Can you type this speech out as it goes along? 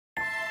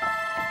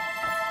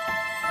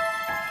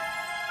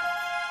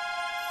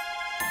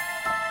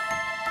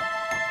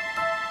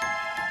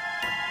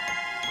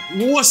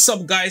What's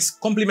up, guys?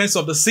 Compliments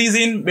of the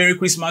season. Merry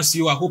Christmas to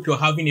you. I hope you're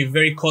having a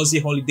very cozy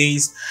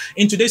holidays.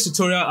 In today's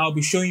tutorial, I'll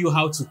be showing you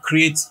how to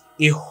create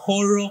a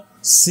horror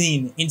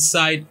scene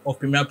inside of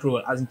Premiere Pro,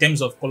 as in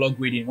terms of color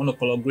grading. I want to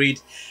color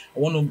grade. I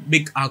want to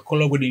make our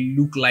color grading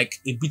look like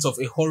a bit of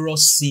a horror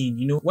scene.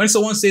 You know, when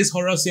someone says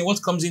horror scene,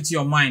 what comes into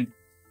your mind?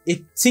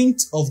 A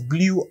tint of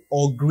blue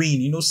or green,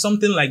 you know,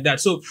 something like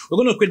that. So we're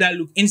going to create that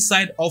look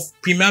inside of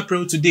Premiere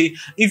Pro today.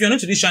 If you're new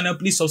to this channel,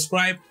 please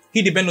subscribe.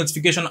 Hit the bell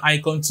notification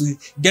icon to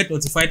get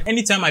notified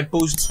anytime I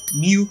post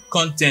new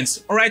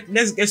content. All right,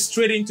 let's get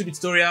straight into the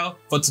tutorial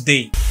for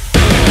today.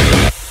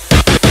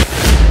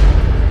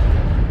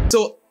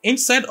 So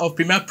inside of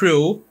Premiere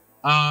Pro,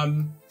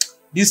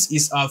 this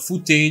is our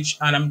footage,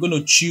 and I'm going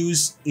to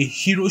choose a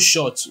hero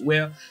shot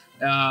where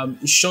a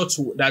shot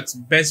that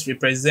best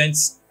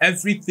represents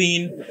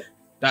everything,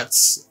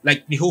 that's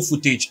like the whole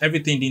footage,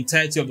 everything, the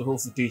entirety of the whole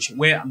footage,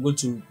 where I'm going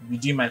to be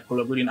doing my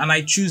color grading. And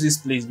I choose this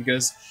place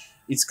because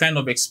it kind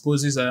of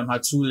exposes her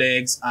two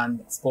legs and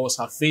of course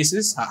her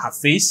face.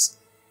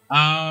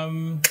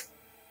 Oh,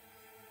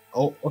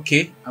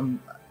 okay. I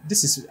think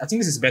this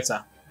is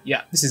better.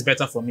 Yeah, this is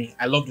better for me.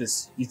 I love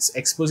this. It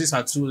exposes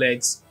her two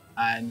legs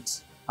and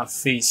her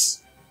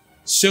face.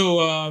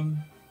 So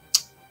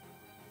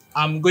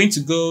I'm going to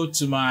go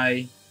to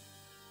my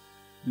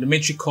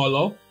Lumetri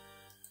color.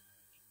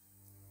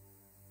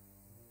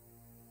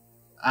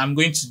 I'm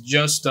going to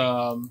just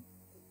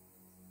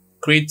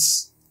create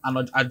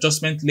an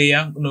adjustment layer.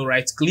 I'm going to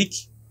right click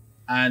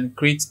and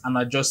create an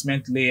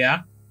adjustment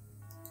layer.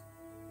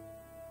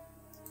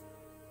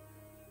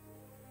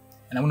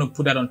 And I'm going to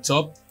put that on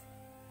top.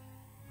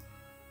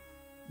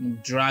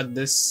 And drag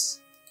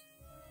this.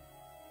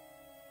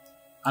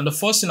 And the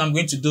first thing I'm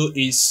going to do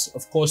is,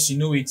 of course, you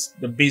know it,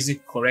 the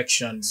basic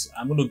corrections.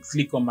 I'm going to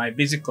click on my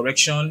basic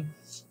correction.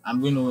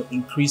 I'm going to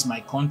increase my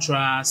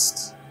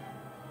contrast.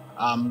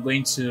 I'm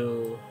going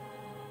to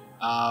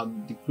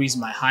decrease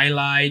my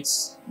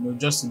highlights, you know,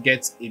 just to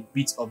get a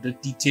bit of the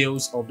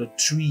details of the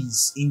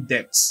trees in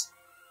depth,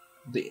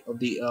 the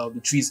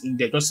trees in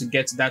depth, just to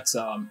get that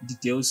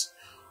details.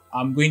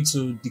 I'm going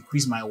to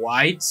decrease my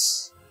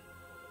whites.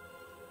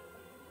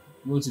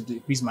 I'm going to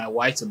decrease my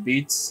white a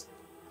bit.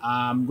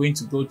 I'm going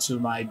to go to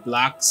my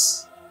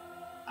blacks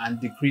and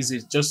decrease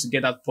it just to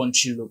get that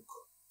punchy look.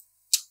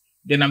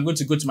 Then I'm going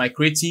to go to my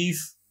creative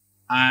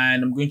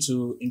and I'm going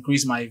to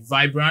increase my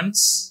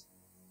vibrance.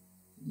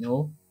 You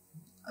know,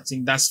 I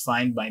think that's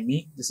fine by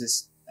me. This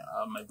is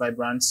my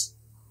vibrance.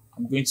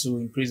 I'm going to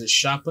increase the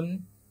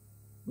sharpen,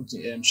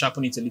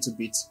 sharpen it a little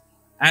bit.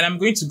 And I'm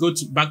going to go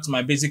back to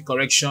my basic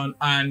correction,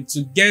 and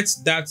to get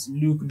that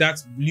look,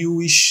 that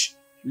bluish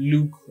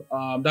look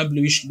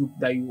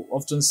that you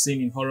often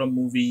see in horror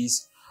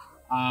movies,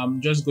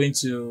 I'm just going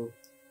to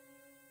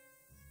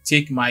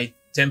take my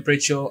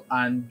temperature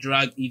and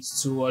drag it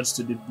towards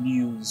to the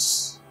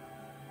blues.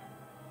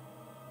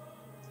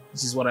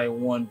 This is what I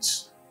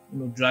want. You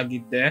know, drag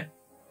it there.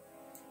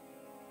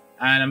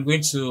 And I'm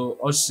going to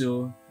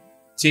also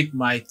take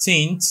my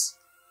tint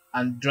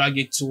and drag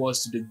it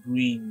towards to the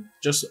green,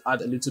 just to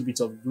add a little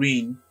bit of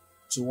green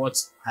to what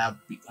I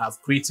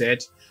have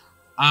created.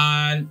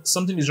 And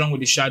something is wrong with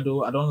the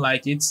shadow. I don't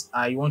like it.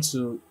 I want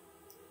to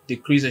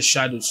decrease the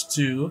shadows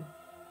too.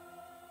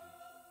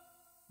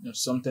 You know,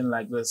 something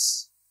like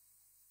this.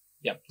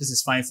 Yeah, this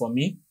is fine for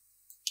me.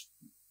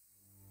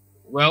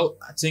 Well,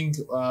 I think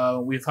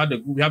we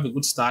have a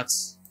good start.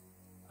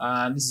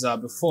 This is our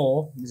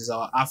before, this is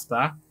our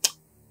after.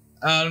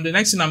 The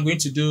next thing I'm going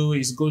to do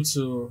is go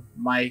to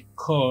my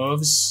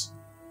curves.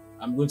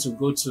 I'm going to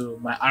go to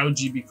my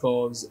RGB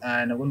curves,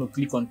 and I'm going to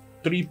click on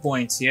 3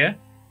 points here.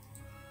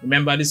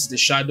 Remember, this is the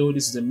shadow,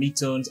 this is the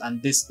midtones,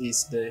 and this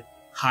is the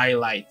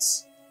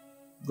highlights.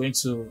 I'm going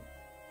to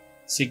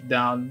take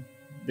down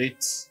a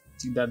bit,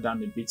 take that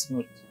down a bit. I'm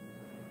going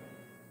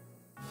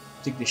to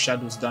take the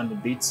shadows down a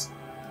bit.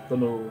 I'm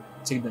going to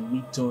take the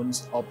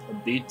midtones up a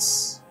bit.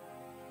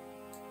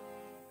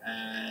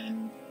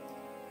 And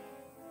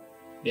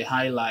the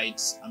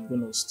highlights, I'm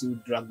going to still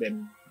drag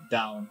them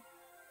down,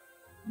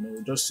 you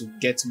know, just to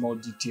get more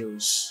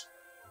details.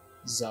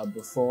 This is our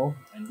before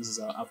and this is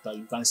our after.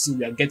 You can see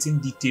we are getting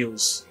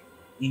details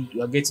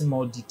we are getting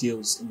more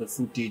details in the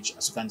footage.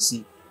 As you can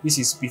see, this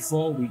is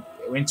before we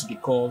went to the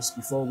curves,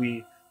 before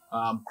we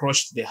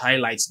crushed the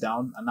highlights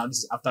down, and now this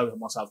is after we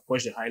must have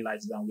crushed the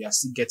highlights down. We are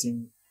still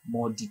getting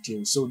more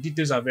details. So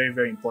details are very,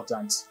 very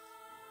important.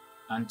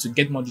 And to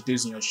get more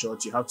details in your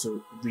shot, you have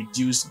to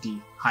reduce the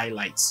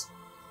highlights.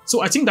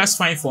 So I think that's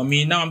fine for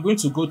me. Now I'm going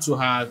to go to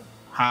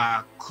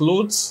her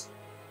clothes.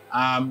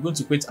 I'm going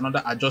to create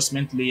another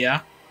adjustment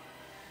layer.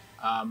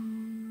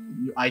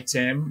 New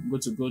item. I'm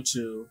going to go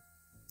to,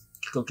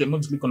 okay, I'm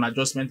going to click on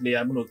adjustment layer.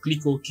 I'm going to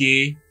click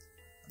OK.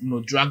 I'm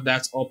going to drag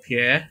that up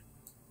here.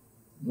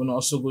 I'm going to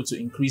also go to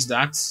increase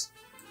that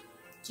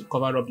to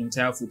cover up the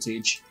entire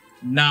footage.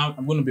 Now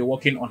I'm going to be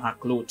working on her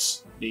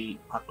clothes,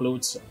 her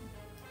clothes.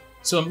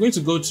 So I'm going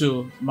to go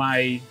to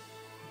my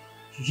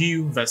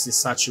hue versus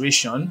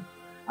saturation,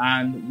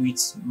 and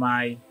with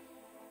my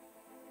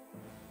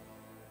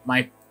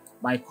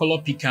my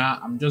color picker,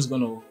 I'm just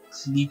going to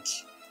click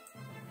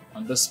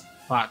on this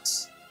part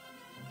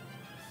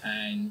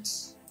and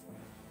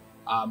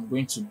I'm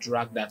going to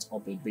drag that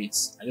up a bit.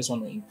 I just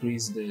want to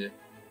increase the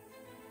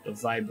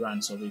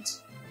vibrance of it.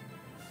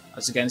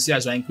 As you can see,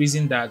 as we're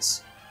increasing that,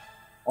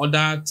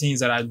 other things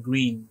that are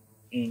green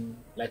in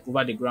like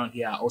over the ground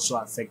here are also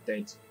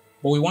affected.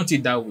 But we want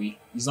it that way.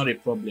 It's not a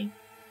problem.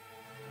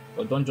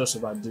 But don't just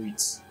overdo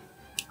it.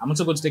 I'm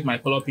also going to take my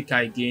color picker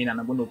again and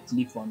I'm going to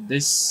click on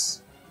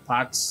this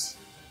part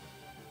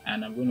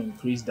and I'm going to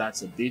increase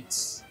that a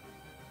bit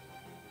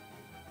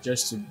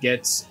just to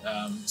get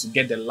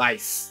the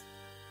life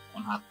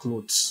on her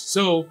clothes.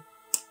 So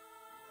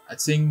I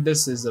think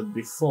this is the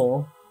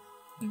before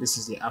and this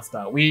is the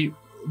after.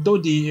 Though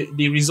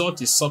the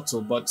result is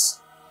subtle, but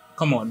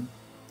come on,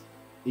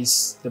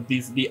 is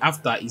the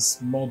after is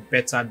more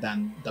better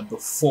than the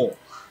before.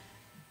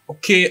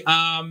 Okay,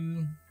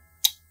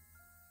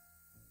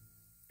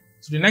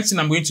 so the next thing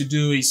I'm going to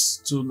do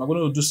is I'm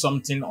going to do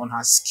something on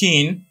her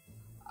skin.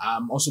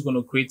 I'm also going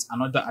to create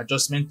another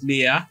adjustment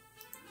layer.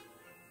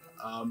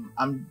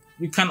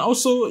 You can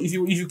also,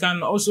 you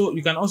can also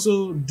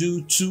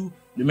do two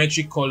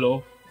Lumetri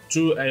color.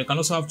 You can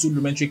also have two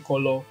Lumetri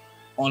color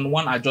on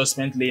one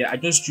adjustment layer. I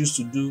just choose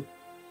to do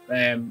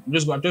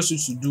just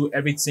used to do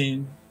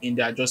everything in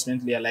the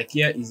adjustment layer. Like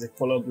here is the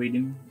color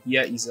grading,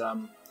 here is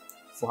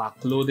for her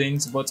clothing.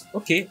 But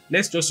okay,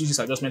 let's just use this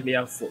adjustment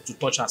layer to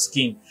touch her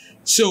skin.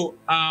 So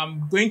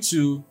I'm going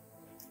to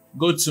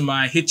go to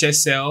my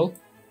HSL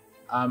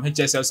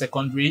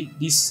secondary.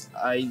 This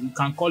you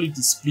can call it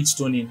the split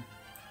toning.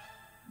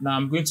 Now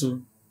I'm going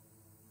to,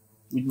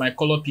 with my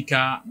color picker,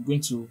 I'm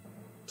going to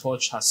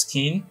touch her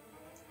skin.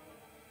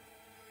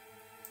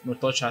 I'm going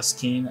to touch her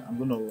skin. I'm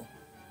going to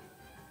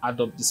add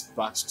up this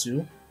part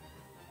too.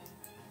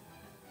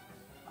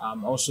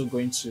 I'm also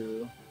going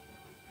to,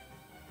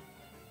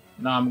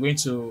 now I'm going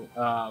to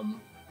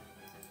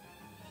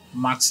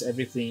max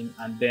everything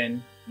and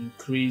then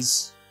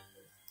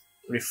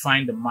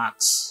refine the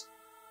max.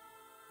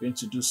 I'm going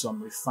to do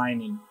some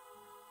refining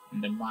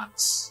in the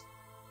max.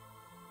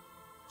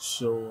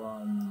 So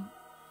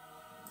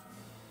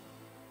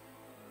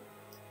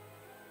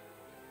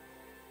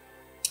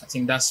I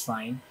think that's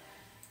fine.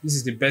 This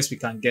is the best we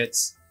can get.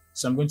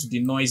 So I'm going to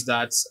denoise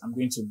that. I'm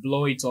going to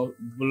blow it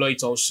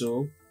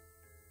also,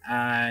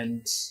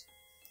 and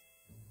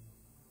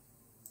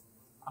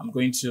I'm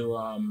going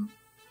to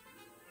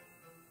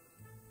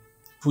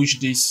push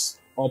this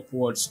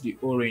upwards to the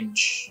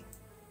orange.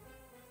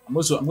 I'm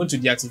going to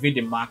deactivate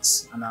the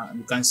max, and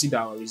you can see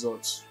our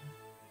results.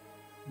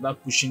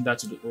 Without pushing that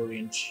to the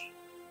orange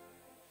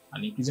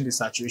and increasing the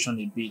saturation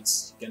a bit,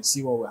 you can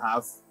see what we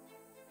have.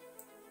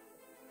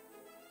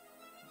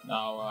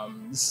 Now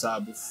this is our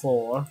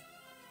before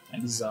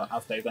and this is our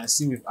after. You can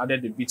see we've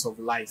added a bit of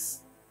life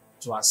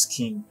to our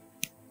skin,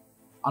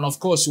 and of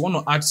course you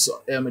want to add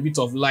a bit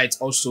of light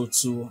also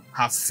to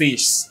her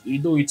face,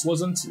 although it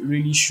wasn't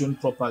really shown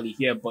properly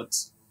here, but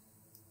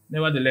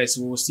nevertheless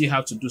we will still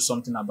have to do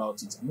something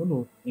about it. I'm going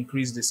to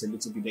increase this a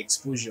little bit, the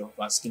exposure of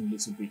our skin a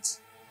little bit.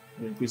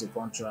 We'll increase the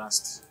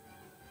contrast,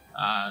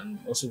 and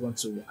also going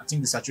to, I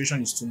think the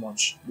saturation is too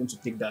much. I'm going to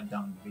take that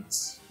down a bit,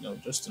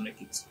 just to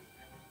make it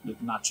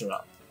look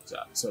natural.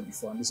 So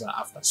before and this is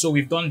after. So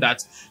we've done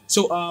that.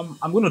 So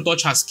I'm going to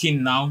touch her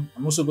skin now.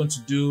 I'm also going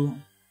to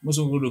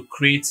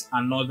create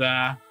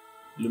another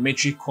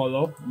Lumetri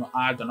color. I'm going to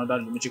add another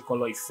Lumetri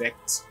color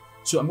effect.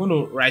 So I'm going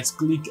to right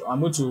click. I'm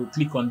going to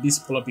click on this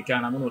color picker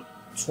and I'm going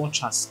to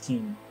touch her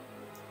skin.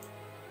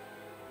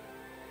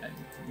 And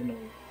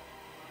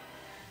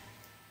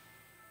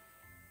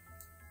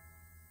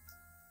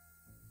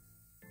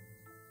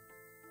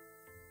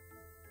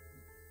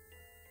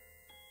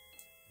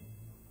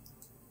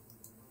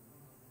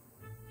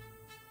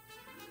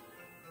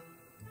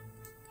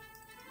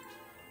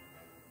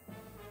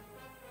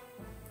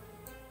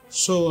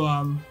so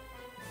I'm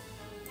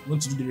going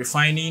to do the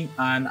refining,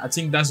 and I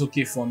think that's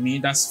okay for me.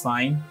 That's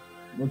fine.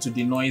 I'm going to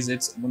denoise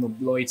it. I'm going to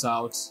blow it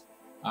out.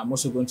 I'm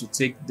also going to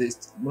take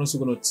this. I'm also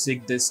going to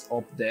take this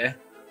up there.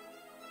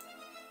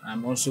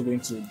 I'm also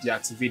going to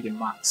deactivate the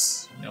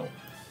max. Or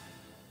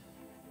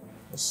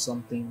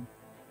something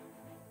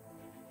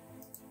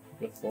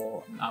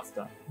before and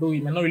after. Though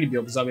it may not really be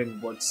observable,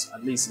 but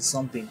at least it's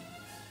something.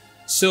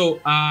 So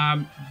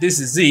this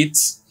is it.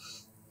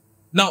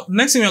 Now,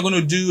 next thing we're going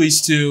to do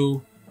is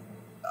to,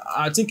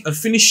 I think, a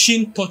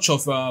finishing touch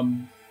of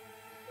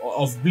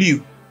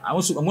blue. I'm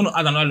going to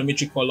add another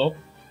Lumetri color.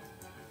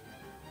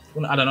 I'm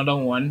going to add another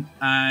one,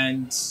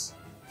 and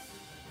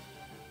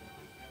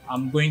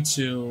I'm going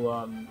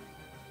to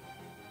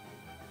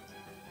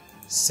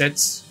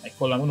set my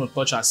color. I'm going to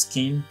touch her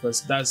skin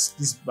because that's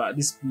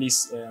this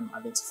place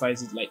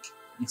identifies it, like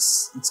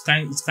it's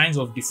kind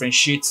of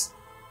differentiates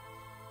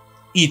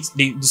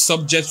the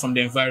subject from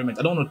the environment.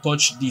 I don't want to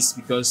touch this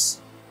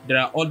because there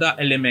are other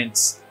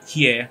elements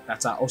here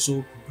that are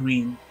also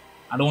green.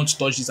 I don't want to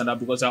touch this and that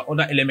because there are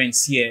other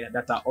elements here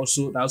that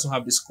also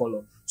have this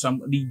color. So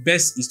the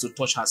best is to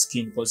touch her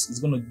skin because it's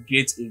going to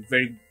create a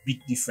very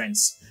big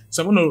difference.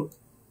 So I'm going to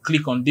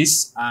click on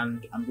this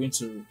and I'm going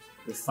to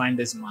refine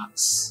these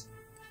marks.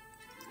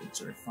 I'm going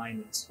to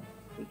refine it.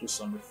 We'll do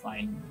some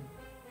refining.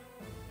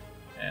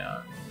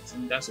 I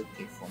think that's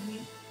okay for me.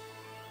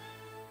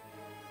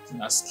 I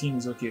think our skin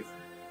is okay.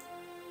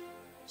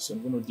 So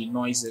I'm going to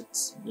denoise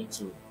it. I'm going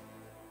to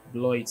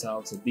blur it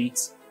out a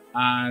bit.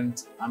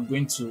 And I'm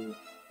going to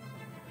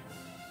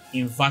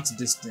invert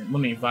this thing. I'm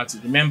going to invert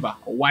it. Remember,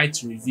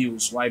 white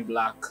reveals, white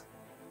black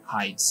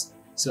hides.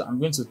 So I'm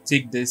going to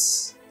take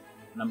this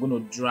and I'm going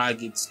to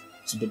drag it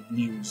to the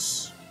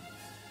blues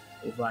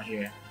over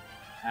here.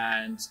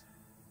 And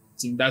I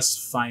think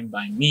that's fine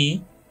by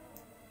me.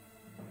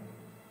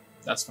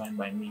 That's fine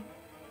by me.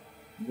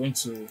 I'm going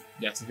to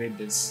deactivate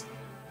this.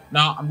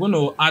 Now I'm going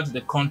to add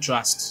the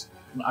contrast.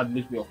 I'm going to add a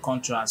little bit of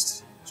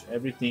contrast to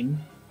everything.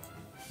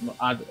 I'm going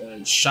to add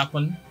a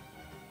sharpen.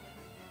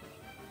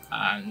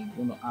 And I'm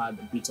going to add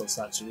a bit of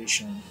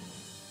saturation.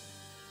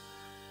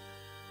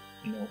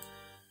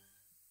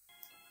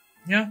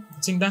 Yeah,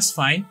 I think that's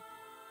fine.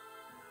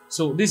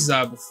 So this is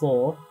our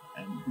before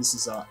and this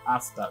is our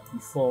after.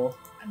 Before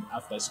and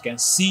after. As you can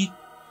see,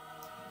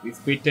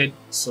 we've created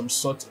some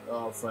sort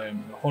of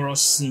horror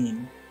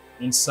scene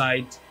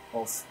inside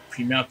of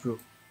Premiere Pro.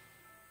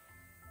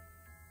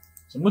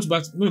 So I'm going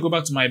to go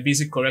back to my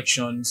basic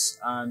corrections,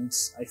 and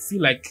I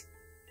feel like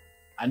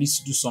I need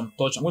to do some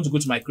touch. I'm going to go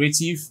to my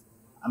creative.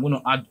 I'm going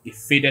to add a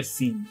faded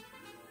theme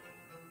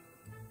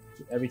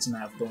to everything I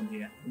have done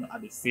here. I'm going to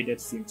add a faded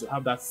theme to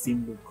have that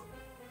theme look.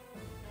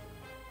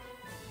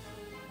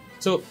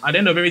 So at the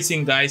end of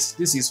everything, guys,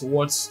 this is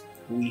what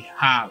we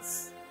have.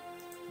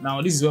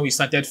 Now, this is where we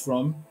started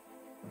from.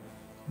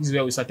 This is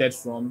where we started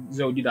from. This is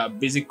where we did our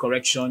basic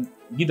correction.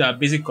 We did our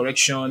basic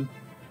correction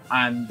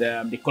and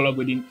the color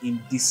grading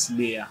in this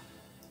layer.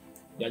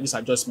 Yeah, this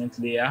adjustment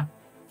layer.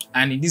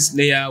 And in this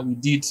layer, we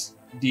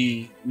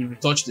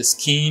retouched the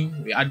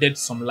skin. We added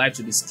some light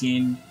to the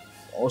skin,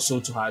 also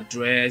to her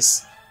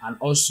dress, and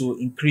also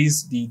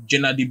increased the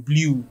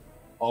blue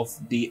of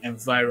the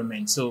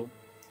environment. So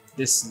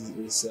this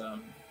is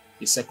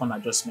the second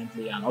adjustment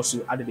layer, and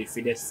also added a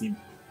faded theme.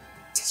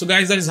 So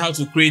guys, that is how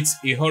to create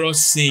a horror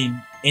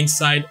scene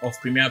inside of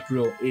Premiere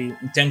Pro in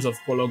terms of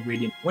color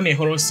grading. When a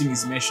horror scene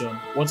is mentioned,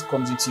 what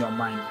comes into your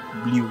mind?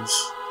 Blues,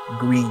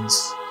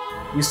 greens.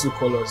 These two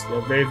colors,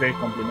 they're very, very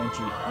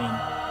complementary in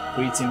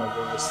creating of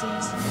horror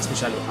scenes,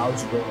 especially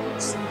outdoor horror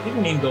scenes.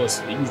 Even indoors,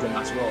 they use them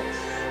as well.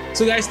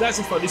 So guys, that's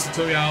it for this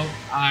tutorial.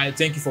 I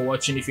thank you for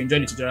watching. If you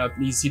enjoyed the tutorial,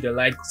 please hit the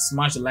like,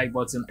 smash the like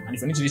button, and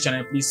if you're new to this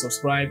channel, please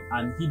subscribe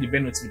and hit the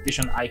bell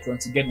notification icon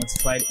to get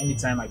notified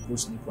anytime I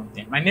post new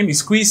content. My name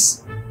is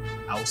Chris.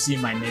 I will see you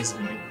in my next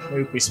video.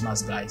 Merry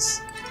Christmas, guys.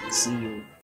 See you.